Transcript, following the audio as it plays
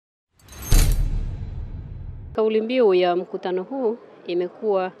Kauli mbiu ya mkutano huu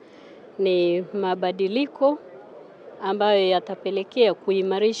imekuwa ni mabadiliko ambayo yatapelekea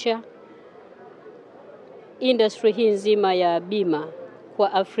kuimarisha industry hii nzima ya bima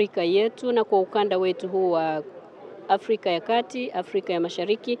kwa Afrika yetu na kwa ukanda wetu huu wa Afrika ya Kati, Afrika ya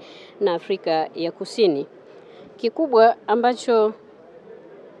Mashariki na Afrika ya Kusini. Kikubwa ambacho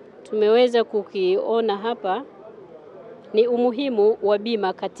tumeweza kukiona hapa ni umuhimu wa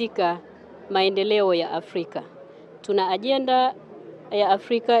bima katika maendeleo ya Afrika. Tuna ajenda ya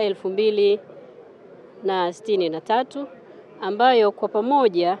Afrika 2063 ambayo kwa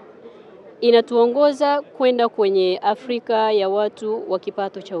pamoja inatuongoza kwenda kwenye Afrika ya watu wa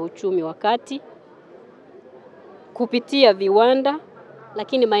kipato cha uchumi wa kati kupitia viwanda,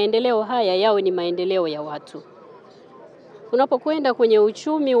 lakini maendeleo haya yawe ni maendeleo ya watu. Unapokwenda kwenye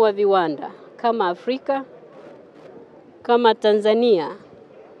uchumi wa viwanda kama Afrika, kama Tanzania,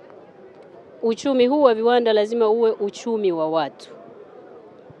 uchumi huu wa viwanda lazima uwe uchumi wa watu.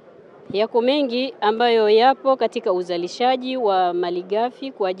 Yako mengi ambayo yapo katika uzalishaji wa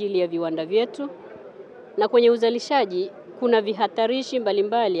malighafi kwa ajili ya viwanda vyetu, na kwenye uzalishaji kuna vihatarishi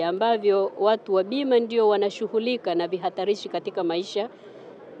mbalimbali ambavyo watu wa bima ndio wanashughulika na vihatarishi katika maisha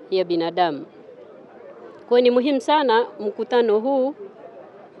ya binadamu. Kwa ni muhimu sana mkutano huu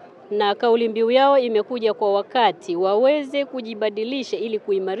na kauli mbiu yao imekuja kwa wakati waweze kujibadilisha ili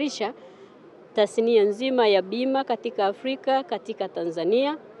kuimarisha tasnia nzima ya bima katika Afrika, katika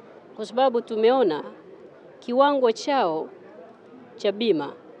Tanzania, kwa sababu tumeona kiwango chao cha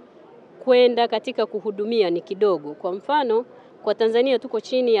bima kwenda katika kuhudumia ni kidogo. Kwa mfano, kwa Tanzania tuko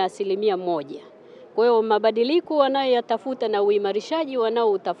chini ya 1%. Kwa hiyo mabadiliko wanayoyatafuta na uimarishaji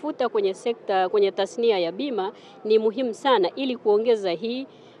wanaoutafuta kwenye sekta, kwenye tasnia ya bima ni muhimu sana ili kuongeza hii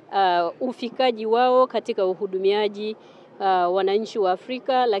ufikaji wao katika uhudumiaji wananchi wa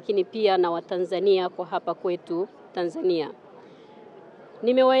Afrika, lakini pia na Watanzania kwa hapa kwetu Tanzania.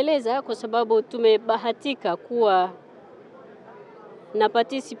 Nimewaeleza kwa sababu tumebahatika kuwa na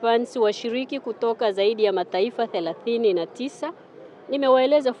participants washiriki kutoka zaidi ya mataifa 39.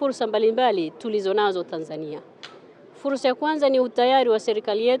 Nimewaeleza fursa mbalimbali tulizonazo Tanzania. Fursa ya kwanza ni utayari wa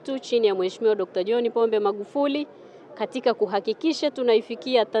serikali yetu chini ya Mheshimiwa Dr. John Pombe Magufuli katika kuhakikisha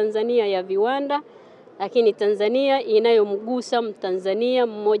tunaifikia Tanzania ya viwanda, lakini Tanzania inayomgusa Mtanzania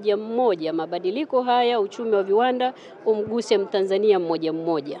mmoja mmoja. Mabadiliko haya, uchumi wa viwanda umguse Mtanzania mmoja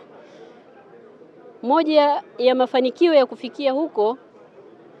mmoja. Moja ya mafanikio ya kufikia huko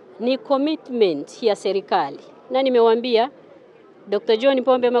ni commitment ya serikali. Na nimewaambia Dr. John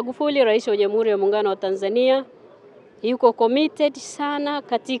Pombe Magufuli, Rais wa Jamhuri ya Muungano wa Tanzania, yuko committed sana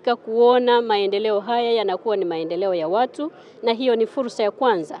katika kuona maendeleo haya yanakuwa ni maendeleo ya watu, na hiyo ni fursa ya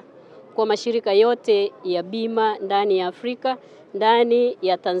kwanza kwa mashirika yote ya bima ndani ya Afrika, ndani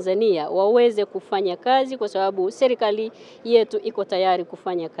ya Tanzania waweze kufanya kazi, kwa sababu serikali yetu iko tayari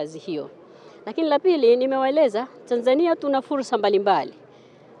kufanya kazi hiyo. Lakini la pili, nimewaeleza Tanzania tuna fursa mbalimbali.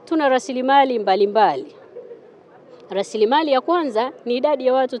 Tuna rasilimali mbalimbali. Rasilimali ya kwanza ni idadi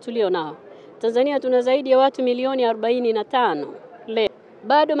ya watu tulio nao. Tanzania tuna zaidi ya watu milioni 45 leo.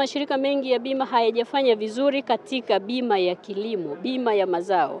 Bado mashirika mengi ya bima hayajafanya vizuri katika bima ya kilimo, bima ya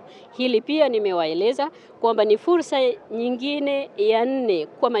mazao. Hili pia nimewaeleza kwamba ni fursa nyingine ya 4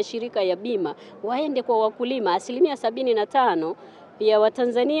 kwa mashirika ya bima waende kwa wakulima. 75% ya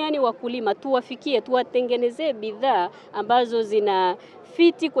Watanzania ni wakulima, tuwafikie, tuwatengenezee bidhaa ambazo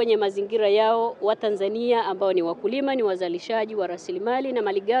zinafiti kwenye mazingira yao Watanzania ambao ni wakulima, ni wazalishaji wa rasilimali na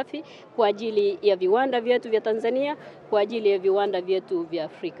malighafi kwa ajili ya viwanda vyetu vya Tanzania, kwa ajili ya viwanda vyetu vya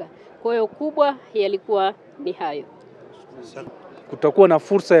Afrika. Kwa hiyo kubwa yalikuwa ni hayo. Kutakuwa na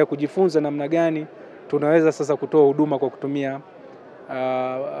fursa ya kujifunza namna gani tunaweza sasa kutoa huduma kwa kutumia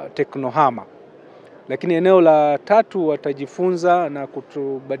teknohama. Lakini eneo la tatu watajifunza na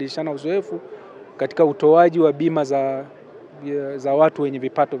kutubadilishana uzoefu katika utoaji wa bima za watu wenye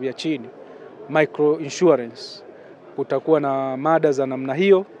vipato vya chini, micro insurance. Kutakuwa na mada za namna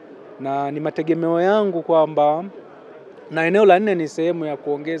hiyo, na ni mategemeo yangu kwamba, na eneo la 4 ni sehemu ya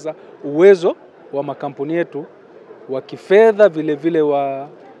kuongeza uwezo wa makampuni yetu wa kifedha, vile vile wa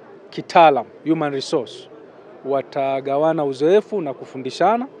kitaalam, human resource. Watagawana uzoefu na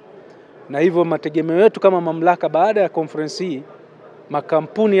kufundishana. Na hivyo mategemeo yetu kama mamlaka, baada ya conference hii,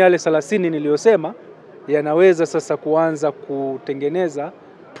 makampuni yale 30 niliyosema yanaweza sasa kuanza kutengeneza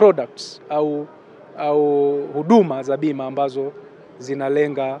products au huduma za bima ambazo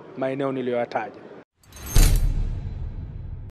zinalenga maeneo niliyoyataja.